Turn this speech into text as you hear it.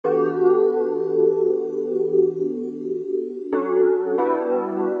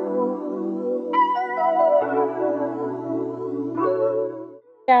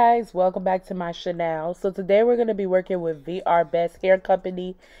Guys, welcome back to my channel. So today we're going to be working with VRBest Hair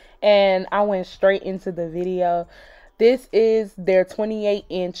Company, and I went straight into the video. This is their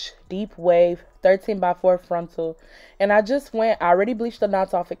 28-inch deep wave 13x4 frontal, and I already bleached the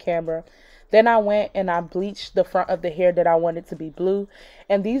knots off of camera. Then I went and I bleached the front of the hair that I wanted to be blue.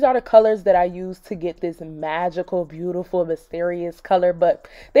 And these are the colors that I used to get this magical, beautiful, mysterious color. But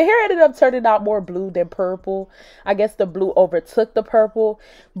the hair ended up turning out more blue than purple. I guess the blue overtook the purple.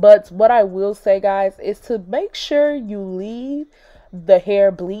 But what I will say, guys, is to make sure you leave the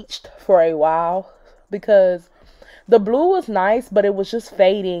hair bleached for a while. Because the blue was nice, but it was just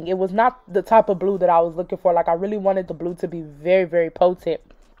fading. It was not the type of blue that I was looking for. Like, I really wanted the blue to be very, very potent.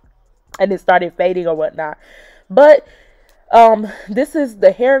 And it started fading or whatnot. But this is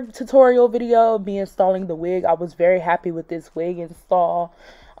the hair tutorial video of me installing the wig. I was very happy with this wig install.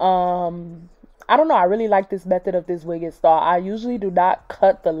 I don't know, I really like this method of this wig install. I usually do not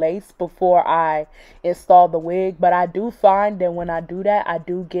cut the lace before I install the wig, but I do find that when I do that, I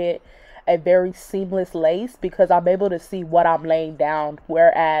do get a very seamless lace because I'm able to see what I'm laying down.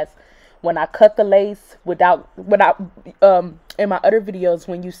 Whereas when I cut the lace in my other videos,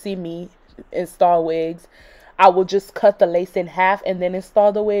 when you see me install wigs, I will just cut the lace in half and then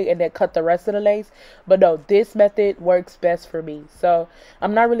install the wig and then cut the rest of the lace. But no, this method works best for me. So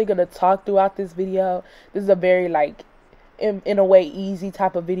I'm not really going to talk throughout this video. This is a very, like, in a way, easy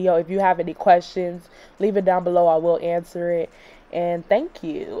type of video. If you have any questions, leave it down below. I will answer it. And thank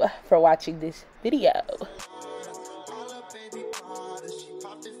you for watching this video.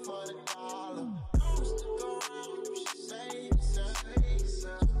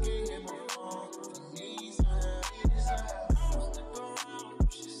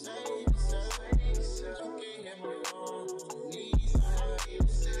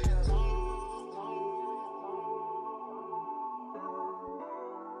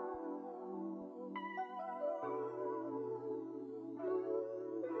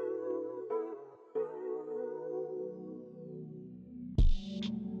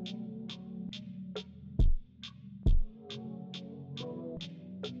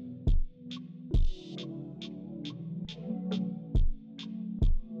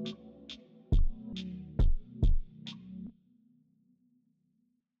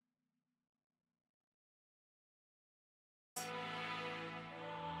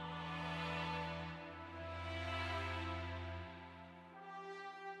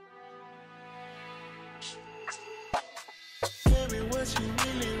 What you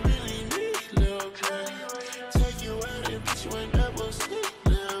really, really need, little babe. Take you out and put you in double sleep,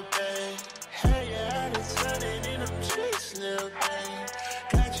 little babe. Hey, yeah, I just running in them streets, little babe.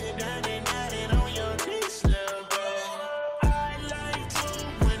 Got you down and nodding on your knees, little babe. I like to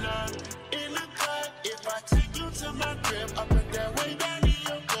when I'm in the cut. If I take you to my crib, I put that way down in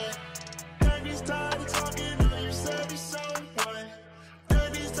your gut. Then you started talking, oh, you said it's so what?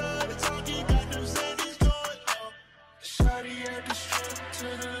 Then you started talking, got them sandies going up. Shawty at the strip to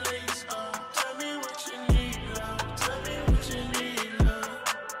the lace, tell me what you need, love. Tell me what you need, love.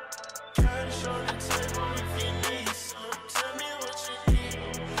 Cash on the table if you need some. Tell me what you need.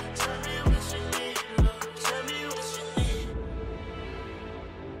 Tell me what you need, love. Tell me what you need.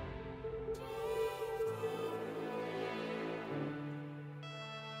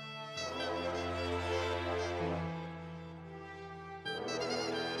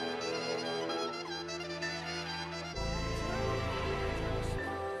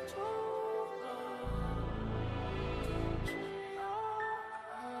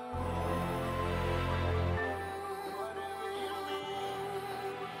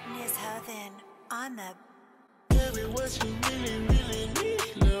 On the Tell me what you really, really need,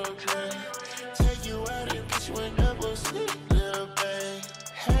 little babe. Take you out and put you in double sleep, little babe.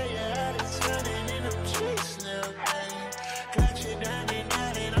 Hey, yeah, I just running in them streets, little babe. Got you down and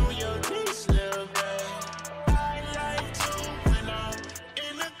nodding on your knees, little babe. I like to when I'm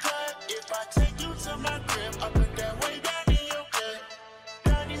in the cut. If I take you to my crib, I put that way down in your gut.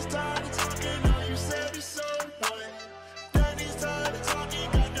 Then you started talking, oh, you said it's so what? Then you started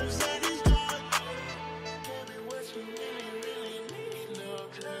talking, got them sandies going up. Tell me what you really, really need, little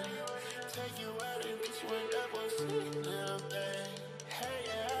babe. Take you out and put you in double sleep, little babe. Hey,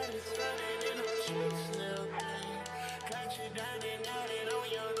 yeah, I just running in them streets, little babe. Got you down and nodding on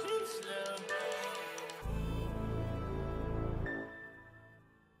your knees, little babe.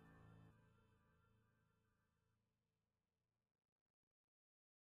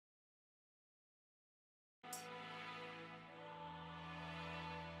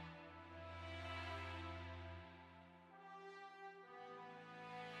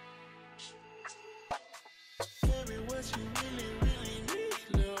 Tell me what you really, really need,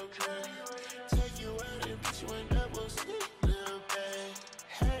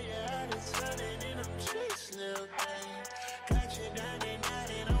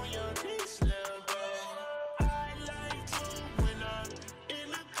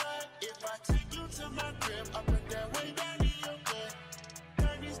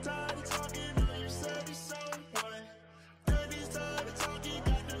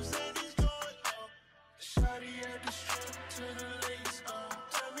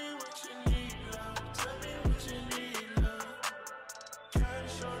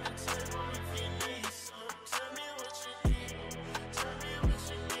 table if you need some. Tell me what you need. Tell me what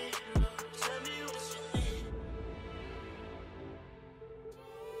you need, love. Tell me what you need.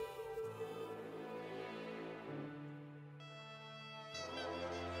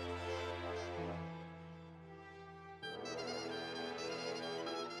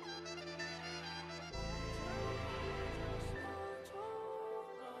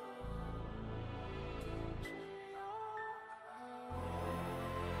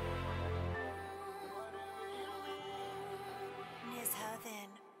 Miss Huthin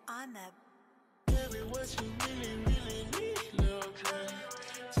on the Tell me what you really, really need, little babe.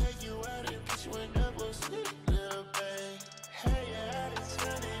 Take you out and put you in double sleep, little babe. Hey, you out of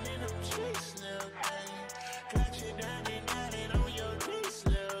town and in them streets, little babe. Got you down and out and on your knees,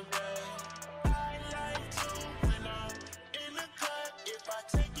 little babe. I like to when I'm in the cut. If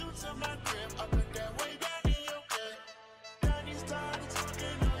I take you to my crib, I put that way down in your gut. Daddy started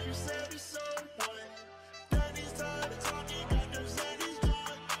talking, oh, you said it's so what? Daddy started talking, got them zaddies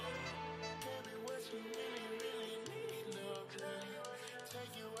going. Tell me what you really, really need, little babe.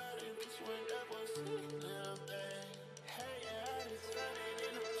 Take you out and put you in double sleep, little babe. Hey, you out of town and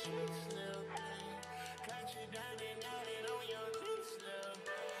in them streets, little babe. Got you down and out and on your knees, little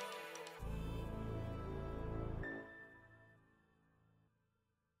babe.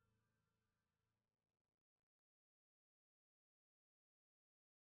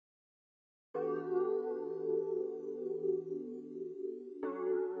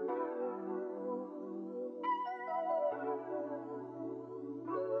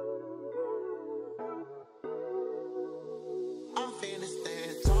 I'm finna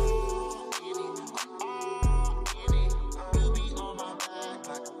stand tall in it, all in it. You be on my back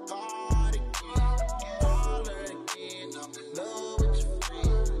like a cardigan. All again, I'm in love with your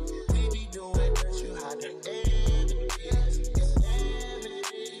friend. We be doing that, you hide the evidence. It's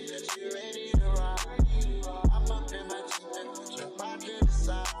evident that you ready to ride. I'm up in my Jeep and put your body to the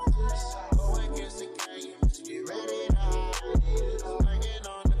side. Go against the game, you must be ready to hide. Banging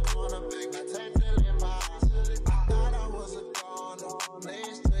on the corner, bang my tape till it pops. Thought I was a goner,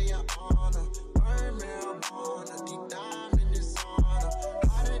 legs to your honor. Burn marijuana, deep dive in the sauna.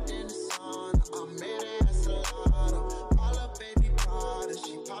 Hotter than the sauna, I made it as a lotta. Call her baby Prada,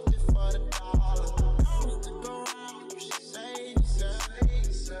 she popped it for the dollar. Don't stick around, she say, you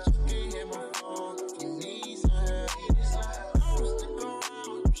can hit my phone if you need some help. Don't stick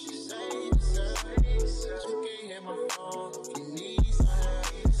around, she say, you can hit my phone if you need some help.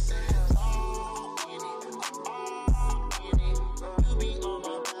 All in it, all in it. You be on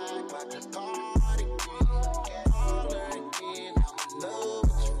my back like a car.